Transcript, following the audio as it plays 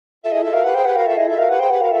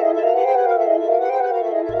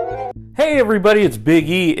Hey everybody, it's Big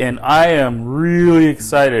E, and I am really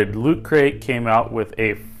excited. Loot Crate came out with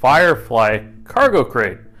a Firefly cargo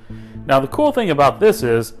crate. Now the cool thing about this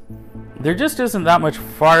is, there just isn't that much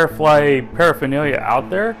Firefly paraphernalia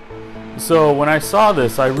out there. So when I saw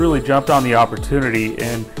this, I really jumped on the opportunity,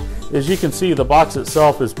 and as you can see, the box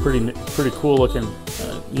itself is pretty cool looking.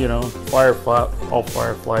 You know, Firefly, all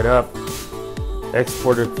Fireflyed up,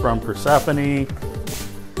 exported from Persephone.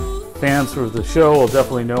 Fans of the show will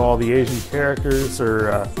definitely know all the Asian characters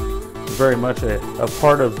are very much a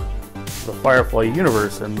part of the Firefly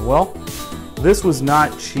universe. And well, this was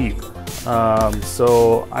not cheap.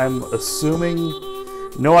 So I'm assuming,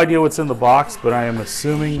 no idea what's in the box, but I am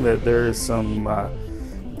assuming that there is some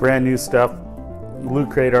brand new stuff. Loot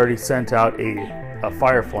Crate already sent out a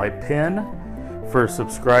Firefly pin for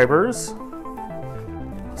subscribers.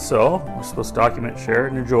 So we're supposed to document, share,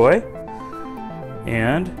 and enjoy.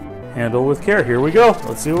 And handle with care. Here we go.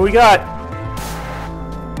 Let's see what we got.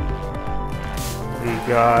 We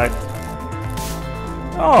got...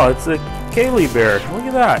 oh, it's a Kaylee bear. Look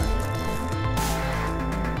at that.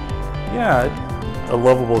 Yeah, a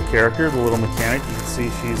lovable character, the little mechanic. You can see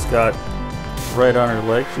she's got, right on her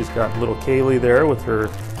leg, she's got little Kaylee there with her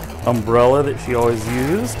umbrella that she always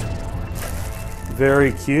used.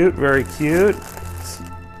 Very cute, very cute.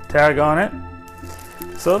 Tag on it.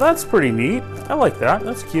 So that's pretty neat. I like that.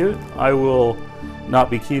 That's cute. I will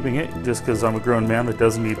not be keeping it just because I'm a grown man that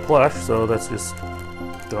doesn't need plush, so that's just,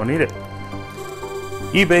 don't need it.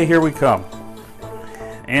 eBay, here we come.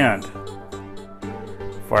 And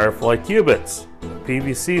Firefly Cubits,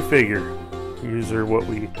 PVC figure. These are what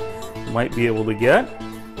we might be able to get.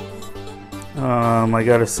 I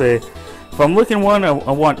gotta say, if I'm looking one, I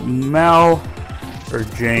want Mao or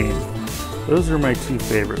Jane. Those are my two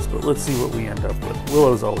favorites, but let's see what we end up with.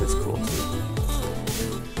 Willow's always cool too.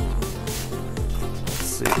 Let's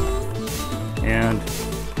see. And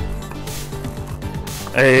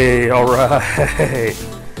hey, all right,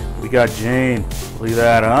 we got Jane. Look at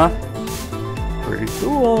that, huh? Pretty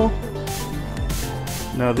cool.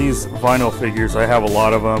 Now these vinyl figures, I have a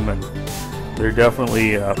lot of them, and they're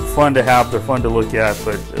definitely fun to have. They're fun to look at,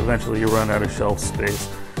 but eventually you run out of shelf space.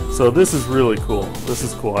 So this is really cool. This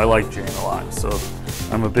is cool. I like Jane a lot, so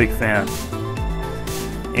I'm a big fan.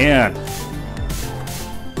 And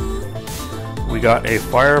we got a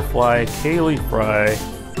Firefly Kaylee Fry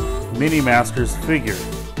Mini Masters figure.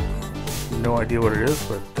 No idea what it is,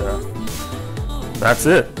 but that's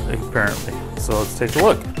it, apparently. So let's take a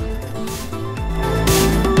look.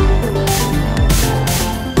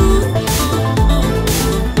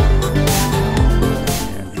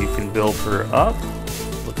 And you can build her up.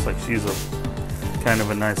 Looks like she's a kind of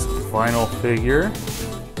a nice vinyl figure.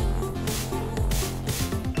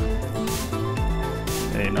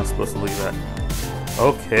 Hey, not supposed to leave that.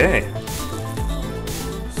 Okay.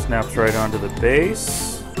 Snaps right onto the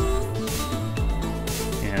base.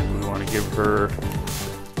 And we want to give her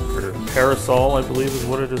parasol, I believe is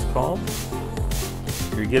what it is called.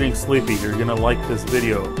 You're getting sleepy. You're going to like this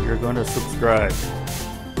video. You're going to subscribe.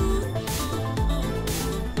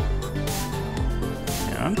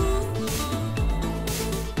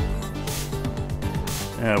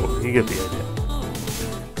 Yeah, well, you get the idea.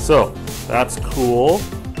 So, that's cool.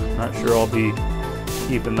 Not sure I'll be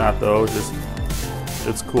keeping that though, just,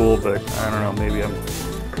 it's cool, but I don't know, maybe I'm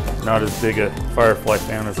not as big a Firefly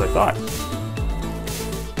fan as I thought.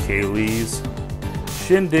 Kaylee's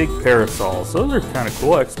Shindig Parasols. Those are kind of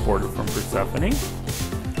cool, exported from Persephone.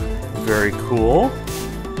 Very cool.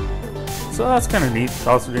 So that's kind of neat,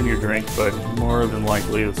 toss it in your drink, but more than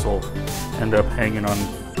likely this will end up hanging on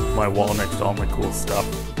my wall next to all my cool stuff,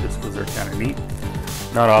 just because they're kind of neat.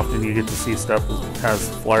 Not often you get to see stuff that has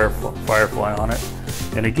Firefly on it.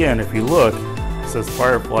 And again, if you look, it says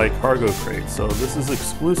Firefly Cargo Crate, so this is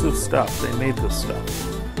exclusive stuff. They made this stuff.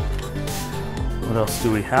 What else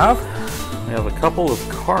do we have? We have a couple of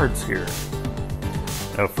cards here.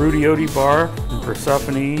 A Fruity Odie bar from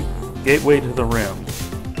Persephone, Gateway to the Rim.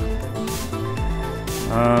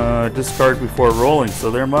 Discard before rolling,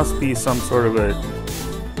 so there must be some sort of a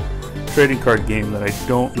trading card game that I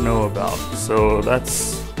don't know about, so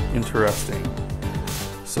that's interesting.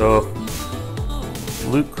 So,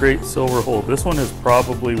 Loot Crate Silver Hold. This one is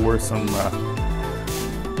probably worth some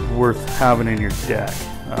worth having in your deck.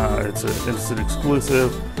 It's an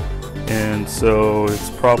exclusive, and so it's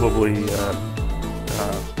probably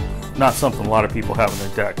not something a lot of people have in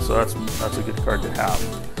their deck. So that's a good card to have.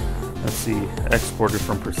 Let's see, exported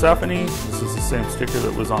from Persephone. This is the same sticker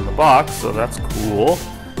that was on the box, so that's cool.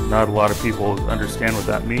 Not a lot of people understand what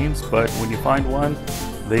that means, but when you find one,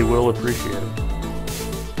 they will appreciate it.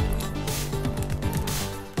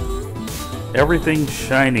 everything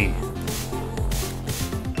shiny.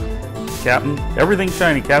 Captain, everything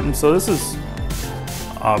shiny, Captain. So this is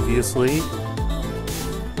obviously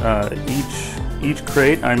each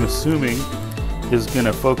crate, I'm assuming, is going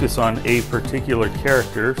to focus on a particular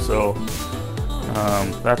character. So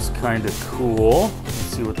that's kind of cool. Let's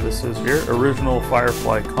see what this is here. Original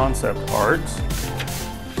Firefly concept art.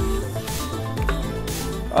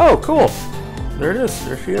 Oh, cool. There it is.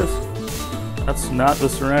 There she is. That's not the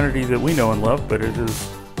Serenity that we know and love, but it is.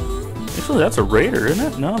 Actually, that's a Raider,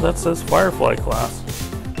 isn't it? No, that says Firefly class.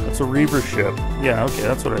 That's a Reaver ship. Yeah, okay,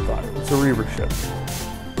 that's what I thought. It's a Reaver ship.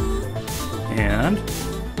 And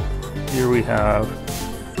here we have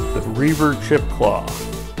the Reaver Chip Claw.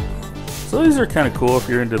 So these are kind of cool if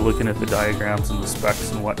you're into looking at the diagrams and the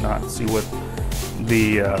specs and whatnot, see what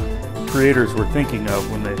the creators were thinking of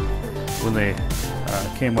when they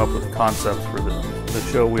came up with the concepts for the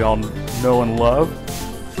show we all know and love.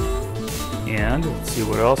 And let's see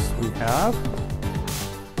what else we have.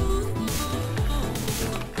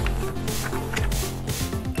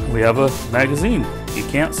 We have a magazine. You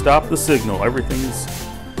can't stop the signal. Everything's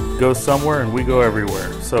goes somewhere and we go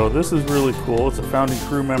everywhere. So this is really cool. It's a founding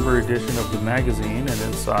crew member edition of the magazine, and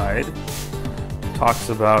inside talks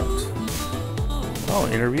about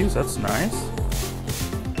interviews. That's nice.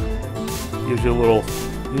 Gives you a little.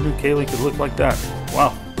 Who knew Kaylee could look like that?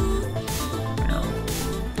 Wow.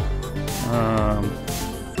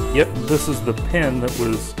 Yep, this is the pin that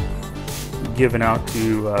was given out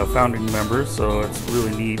to founding members, so it's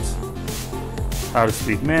really neat. How to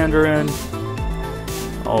speak Mandarin,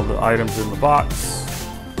 all the items in the box.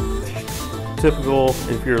 Typical,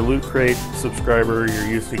 if you're a Loot Crate subscriber, you're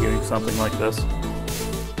used to getting something like this.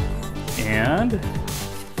 And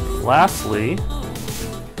lastly,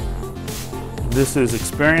 this is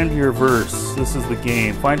Expand Your Verse. This is the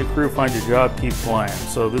game. Find a crew, find a job, keep flying.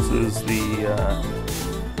 So this is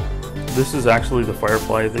this is actually the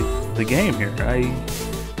Firefly, the game here. I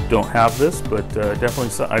don't have this, but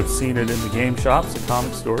definitely I've seen it in the game shops and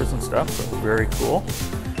comic stores and stuff, so very cool.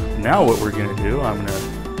 Now what we're going to do, I'm going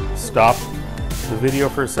to stop the video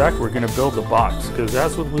for a sec. We're going to build the box, because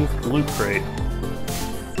as with Loot Crate,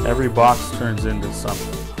 every box turns into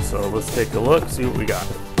something. So let's take a look, see what we got.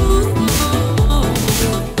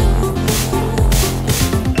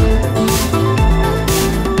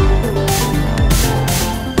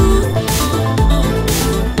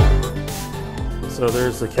 So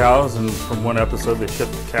there's the cows, and from one episode they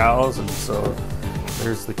shipped the cows, and so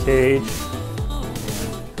there's the cage,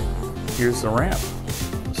 and here's the ramp,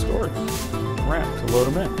 the storage ramp to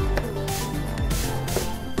load them in.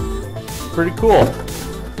 Pretty cool.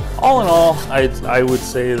 All in all, I would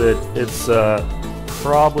say that it's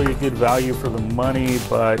probably a good value for the money,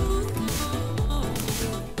 but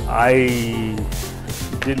I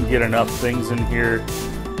didn't get enough things in here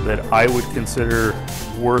that I would consider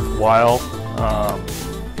worthwhile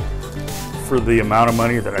for the amount of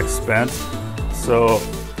money that I spent. So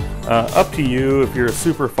up to you. If you're a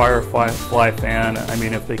super Firefly fan, I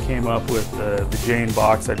mean, if they came up with the Jane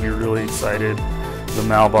box, I'd be really excited. The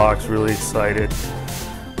Mal box, really excited.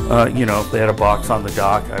 You know, if they had a box on the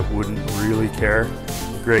dock, I wouldn't really care.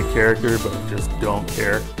 Great character, but I just don't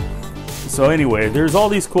care. So anyway, there's all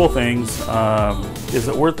these cool things. Is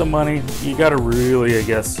it worth the money? You gotta really, I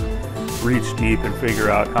guess, reach deep and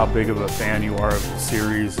figure out how big of a fan you are of the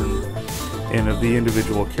series and of the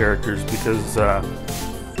individual characters, because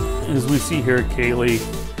as we see here, Kaylee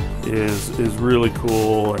is really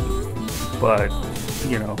cool, but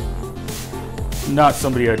you know, not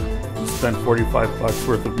somebody I'd spend $45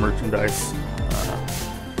 worth of merchandise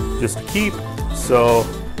just to keep. So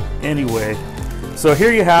anyway, so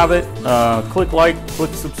here you have it. Click like,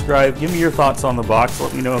 click subscribe, give me your thoughts on the box.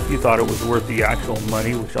 Let me know if you thought it was worth the actual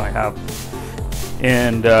money, which I have.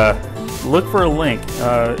 And look for a link.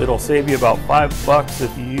 It'll save you about $5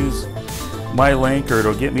 if you use my link, or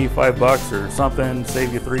it'll get me $5 or something,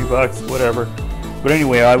 save you $3, whatever. But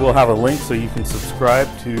anyway, I will have a link so you can subscribe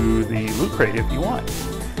to the Loot Crate if you want.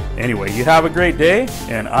 Anyway, you have a great day,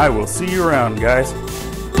 and I will see you around, guys.